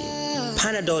easy.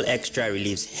 Panadol Extra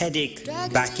relieves headache,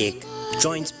 backache,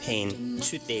 joint pain,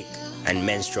 toothache, and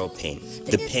menstrual pain.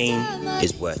 The pain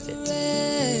is worth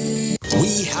it.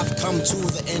 We have come to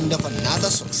the end of another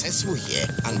successful year,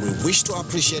 and we wish to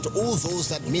appreciate all those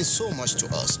that mean so much to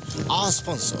us. Our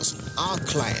sponsors, our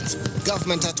clients,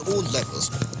 government at all levels,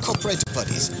 corporate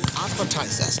bodies,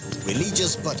 advertisers,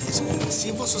 religious bodies,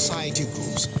 civil society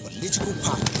groups, political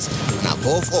parties, and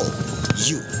above all,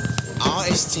 you, our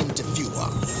esteemed viewer.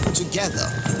 Together,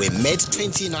 we made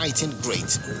 2019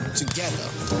 great. Together,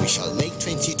 we shall make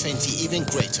 2020 even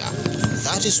greater.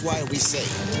 That is why we say,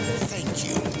 thank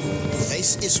you.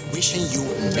 This is wishing you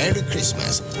Merry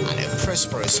Christmas and a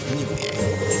prosperous New Year.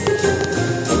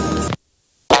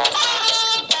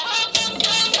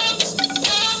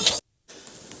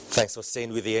 Thanks for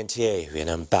staying with the NTA, and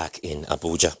I'm back in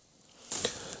Abuja.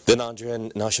 The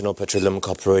Nigerian National Petroleum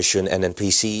Corporation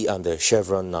 (NNPC) and the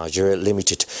Chevron Nigeria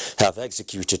Limited have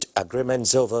executed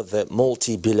agreements over the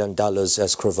multi-billion-dollar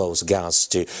Escrovos gas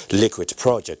to liquid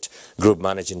project. Group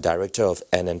Managing Director of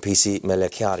NNPC, Mele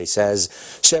Kyari, says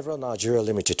Chevron Nigeria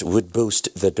Limited would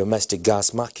boost the domestic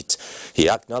gas market. He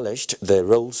acknowledged the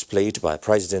roles played by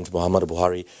President Muhammadu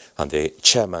Buhari and the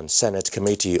Chairman Senate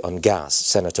Committee on Gas,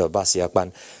 Senator Basi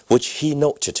Akpan, which he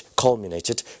noted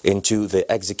culminated into the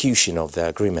execution of the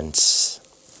agreements.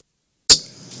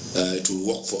 It will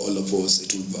work for all of us.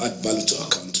 It will add value to our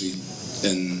country,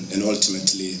 and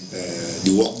ultimately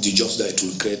the jobs that it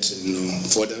will create,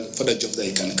 further jobs that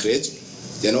it can create,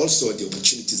 and also the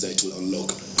opportunities that it will unlock.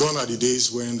 Gone are the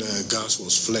days when the gas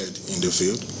was fled in the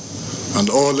field, and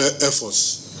all the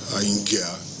efforts are in gear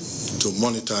to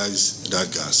monetize that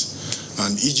gas.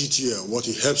 And EGTL, what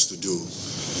it helps to do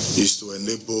is to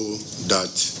enable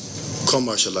that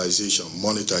commercialization,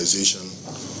 monetization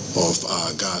of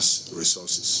our gas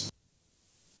resources.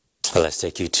 Well, let's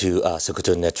take you to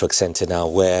Sokoto Network Center now,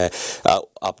 where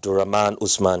Abdurrahman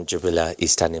Usman Jabila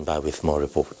is standing by with more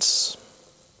reports.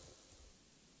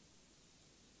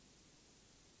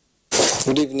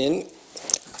 Good evening.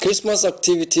 Christmas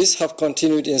activities have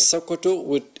continued in Sokoto,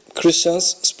 with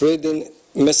Christians spreading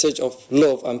message of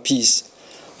love and peace.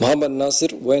 Muhammad Nasir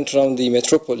went around the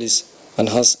metropolis and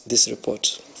has this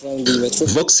report.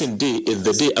 Boxing Day is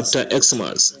the day after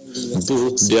Xmas. Though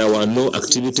there were no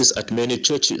activities at many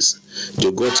churches,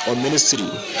 the God's Own Ministry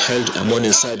held a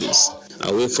morning service.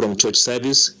 Away from church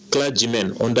service,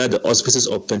 clergymen under the auspices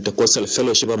of Pentecostal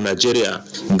Fellowship of Nigeria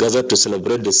gathered to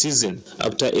celebrate the season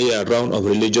after a year round of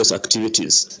religious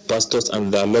activities. Pastors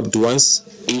and their loved ones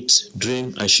eat,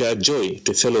 drink, and share joy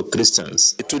to fellow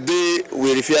Christians. Today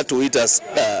we refer to it as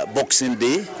Boxing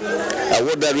Day.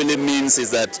 What that really means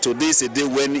is that today is a day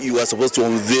when you are supposed to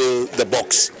unveil the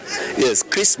box. Yes,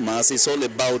 Christmas is all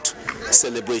about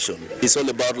celebration. It's all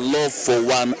about love for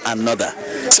one another.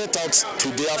 Set out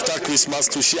today after Christmas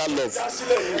to share love.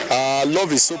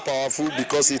 Love is so powerful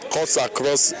because it cuts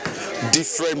across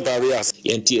different barriers.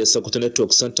 NTA Sokoto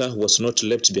Network Center was not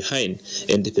left behind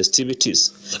in the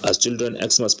festivities, as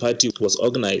Children's Xmas Party was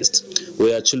organized,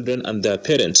 where children and their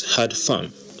parents had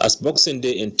fun. As Boxing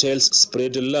Day entails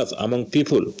spreading love among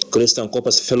people, Christian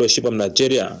Corpus Fellowship of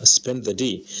Nigeria spent the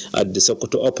day at the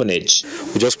Sokoto Orphanage.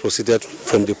 We just proceeded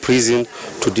from the prison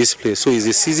to this place. So it's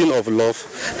a season of love,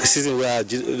 the season where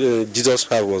Jesus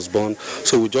Christ was born.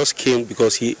 So we just came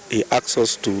because he asked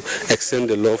us to extend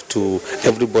the love to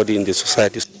everybody in the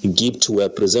society. Gifts were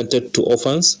presented to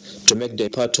orphans to make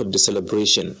them part of the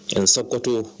celebration. In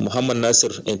Sokoto, Muhammad Nasir,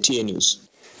 NTA News.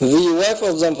 The wife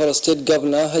of Zamfara State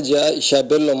Governor Hajia Aisha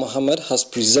Bello Muhammad has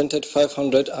presented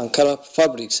 500 Ankara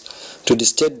fabrics to the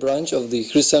state branch of the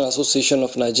Christian Association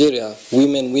of Nigeria,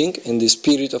 Women Wing, in the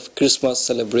spirit of Christmas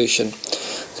celebration.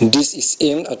 This is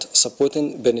aimed at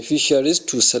supporting beneficiaries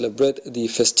to celebrate the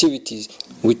festivities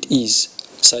with ease.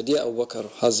 Sadia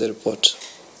Abubakar has a report.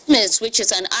 Christmas, which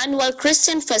is an annual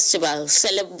Christian festival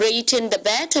celebrating the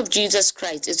birth of Jesus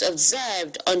Christ, is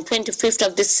observed on 25th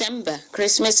of December.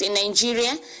 Christmas in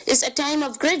Nigeria is a time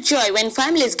of great joy when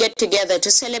families get together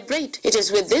to celebrate. It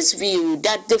is with this view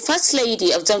that the First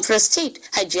Lady of Zamfara State,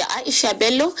 Hajia Aisha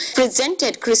Bello,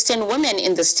 presented Christian women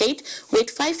in the state with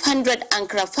 500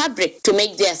 Ankara fabric to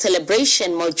make their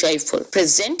celebration more joyful.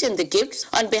 Presenting the gifts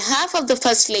on behalf of the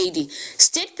First Lady,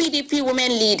 State PDP women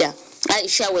leader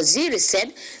Aisha Waziri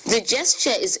said the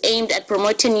gesture is aimed at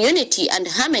promoting unity and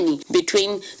harmony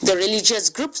between the religious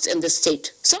groups in the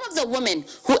state. Some of the women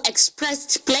who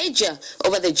expressed pleasure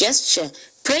over the gesture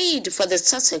prayed for the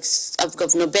success of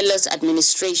Governor Bello's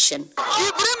administration. He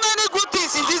brings many good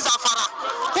things in this Zamfara,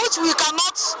 which we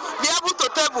cannot be able to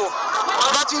table,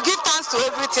 but we give thanks to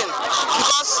everything,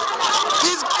 because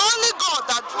it's only God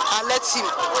that lets him,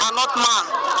 and not man.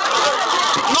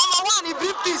 Number one, he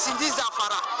brings peace in this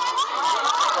Zamfara,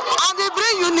 and he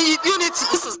brings unity.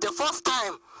 This is the first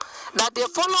time that they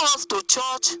follow us to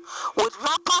church with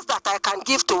wrappers that I can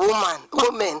give to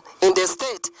women in the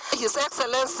state. His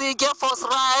Excellency gave us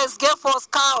rice, gave us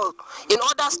cow, in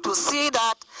order to see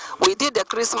that we did the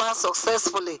Christmas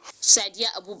successfully. Sadia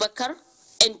Abubakar,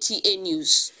 NTA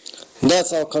News.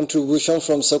 That's our contribution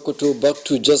from Sokoto. Back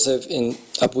to Joseph in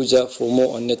Abuja for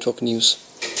more on Network News.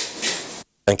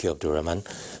 Thank you, Abdurrahman.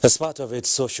 As part of its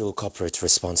social corporate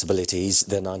responsibilities,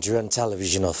 the Nigerian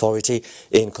Television Authority,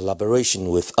 in collaboration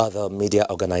with other media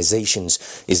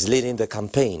organizations, is leading the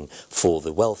campaign for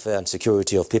the welfare and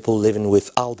security of people living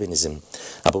with albinism.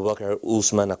 Abubakar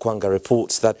Usman Akwanga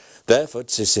reports that the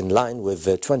effort is in line with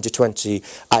the 2020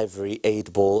 Ivory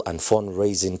Aid Ball and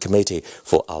Fundraising Committee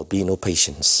for Albino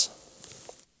Patients.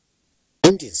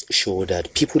 Findings show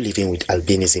that people living with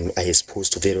albinism are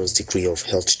exposed to various degrees of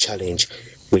health challenge,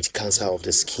 with cancer of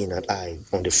the skin and eye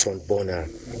on the front burner.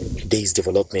 This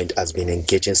development has been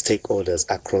engaging stakeholders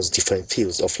across different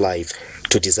fields of life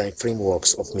to design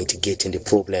frameworks of mitigating the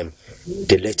problem.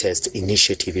 The latest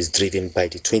initiative is driven by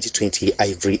the 2020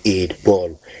 Ivory Aid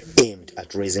Ball, aimed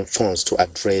at raising funds to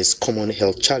address common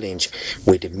health challenge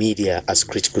with the media as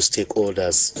critical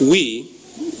stakeholders. We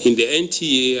in the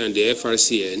NTA and the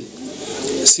FRCN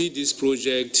see this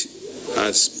project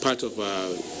as part of our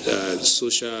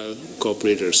social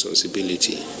corporate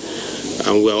responsibility.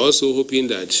 And we're also hoping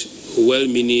that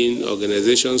well-meaning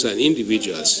organizations and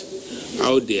individuals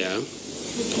out there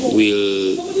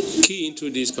will key into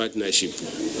this partnership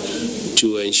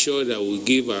to ensure that we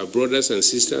give our brothers and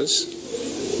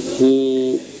sisters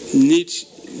who need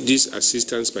this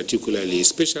assistance particularly,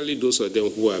 especially those of them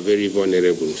who are very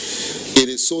vulnerable. It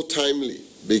is so timely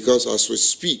because as we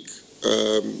speak,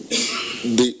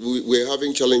 we're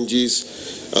having challenges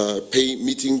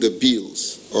meeting the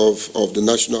bills of the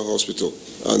National Hospital.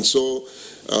 And so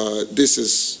this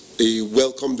is a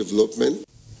welcome development.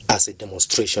 As a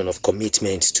demonstration of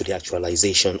commitment to the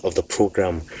actualization of the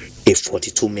program, a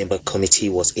 42-member committee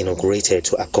was inaugurated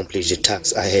to accomplish the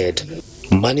task ahead.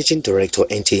 Managing Director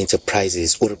NTA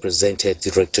Enterprises, who represented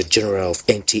Director General of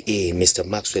NTA, Mr.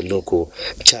 Maxwell Logo,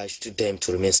 charged them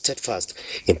to remain steadfast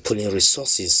in pulling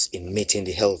resources in meeting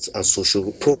the health and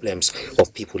social problems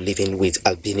of people living with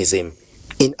albinism.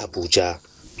 In Abuja,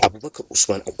 Abubakar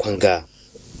Usman Akwanga,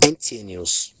 NTA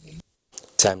News.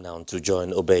 Time now to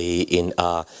join Obey in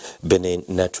our Benin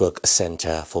Network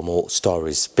Center for more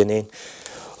stories. Benin.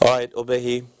 All right,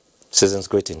 Obey, season's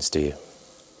greetings to you.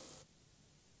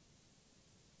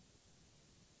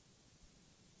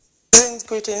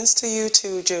 Greetings to you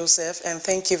too, Joseph, and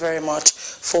thank you very much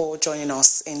for joining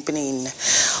us in Benin.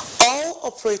 All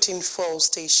operating fuel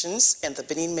stations in the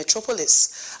Benin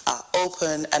metropolis are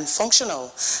open and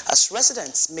functional as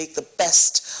residents make the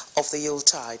best of the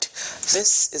Yuletide.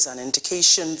 This is an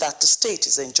indication that the state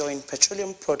is enjoying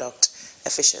petroleum product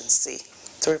efficiency.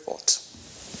 The report.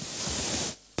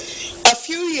 A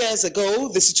few years ago,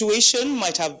 the situation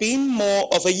might have been more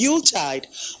of a Yuletide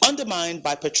undermined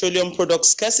by petroleum product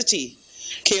scarcity,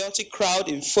 chaotic crowd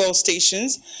in fuel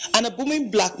stations, and a booming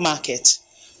black market.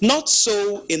 Not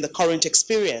so in the current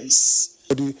experience.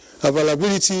 The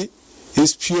availability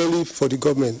is purely for the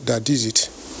government that does it.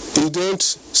 We don't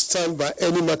stand by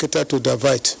any marketer to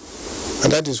divert.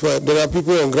 And that is why there are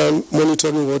people on ground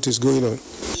monitoring what is going on.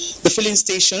 The filling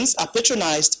stations are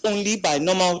patronized only by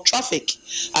normal traffic,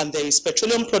 and there is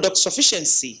petroleum product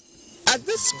sufficiency. At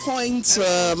this point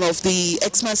of the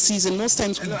Xmas season, most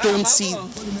times we don't see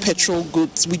petrol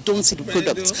goods, we don't see the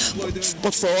products.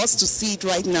 But for us to see it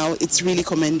right now, it's really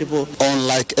commendable.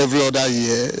 Unlike every other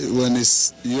year, when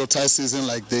it's Yuletide season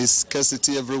like this,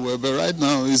 scarcity everywhere. But right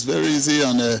now, it's very easy,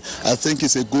 and I think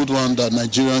it's a good one that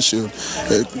Nigerians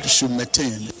should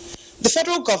maintain. The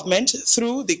federal government,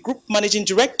 through the Group Managing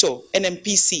Director,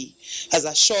 NMPC, has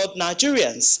assured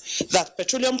Nigerians that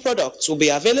petroleum products will be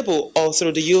available all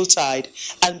through the Yuletide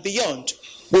and beyond,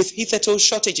 with hitherto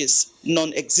shortages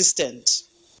non-existent.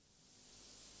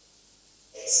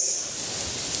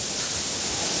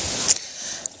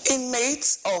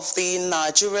 Inmates of the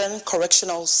Nigerian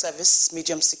Correctional Service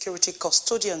Medium Security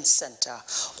Custodian Center,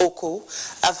 OCO,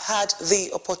 have had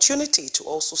the opportunity to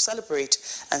also celebrate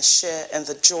and share in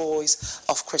the joys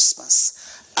of Christmas.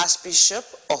 Archbishop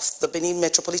of the Benin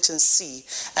Metropolitan See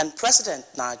and President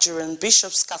Nigerian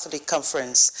Bishops Catholic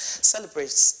Conference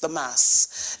celebrates the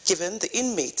Mass, giving the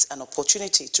inmates an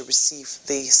opportunity to receive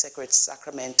the sacred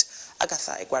sacrament.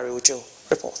 Agatha Egwari-Ojo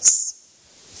reports.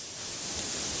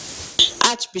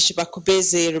 Archbishop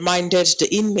Akubeze reminded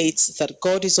the inmates that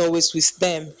God is always with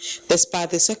them, despite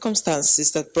the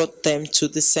circumstances that brought them to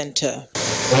the center.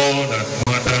 All that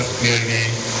matters clearly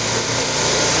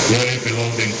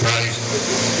belongs in Christ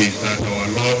is that our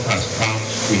Lord has come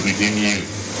to redeem you.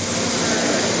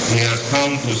 He has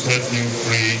come to set you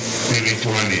free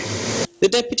spiritually. The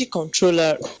Deputy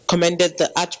Controller commended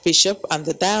the Archbishop and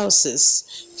the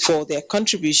diocese for their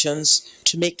contributions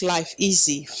to make life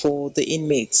easy for the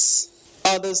inmates.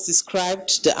 Others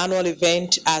described the annual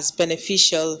event as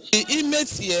beneficial. The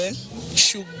inmates here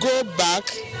should go back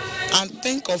and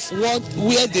think of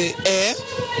where they are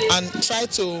and try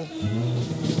to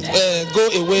go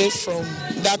away from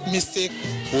that mistake.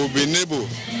 We've been able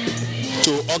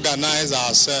to organize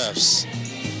ourselves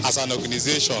as an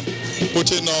organization,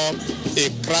 putting up a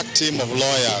crack team of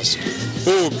lawyers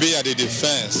who will be at the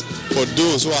defense for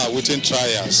those who are waiting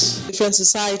trials. Different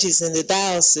societies in the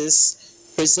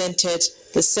diocese presented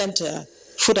the center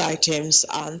food items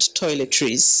and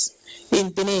toiletries.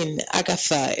 In Benin,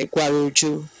 Agatha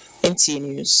Egwaroju, NTA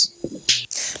News.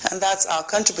 And that's our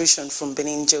contribution from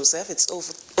Benin, Joseph. It's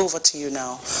over to you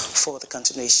now for the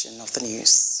continuation of the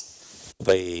news.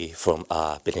 From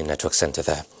our Benin Network Center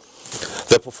there.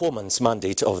 The performance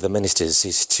mandate of the ministers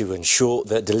is to ensure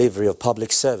the delivery of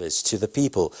public service to the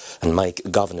people and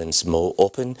make governance more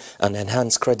open and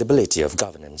enhance credibility of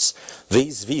governance.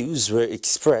 These views were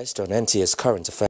expressed on NTA's Current Affairs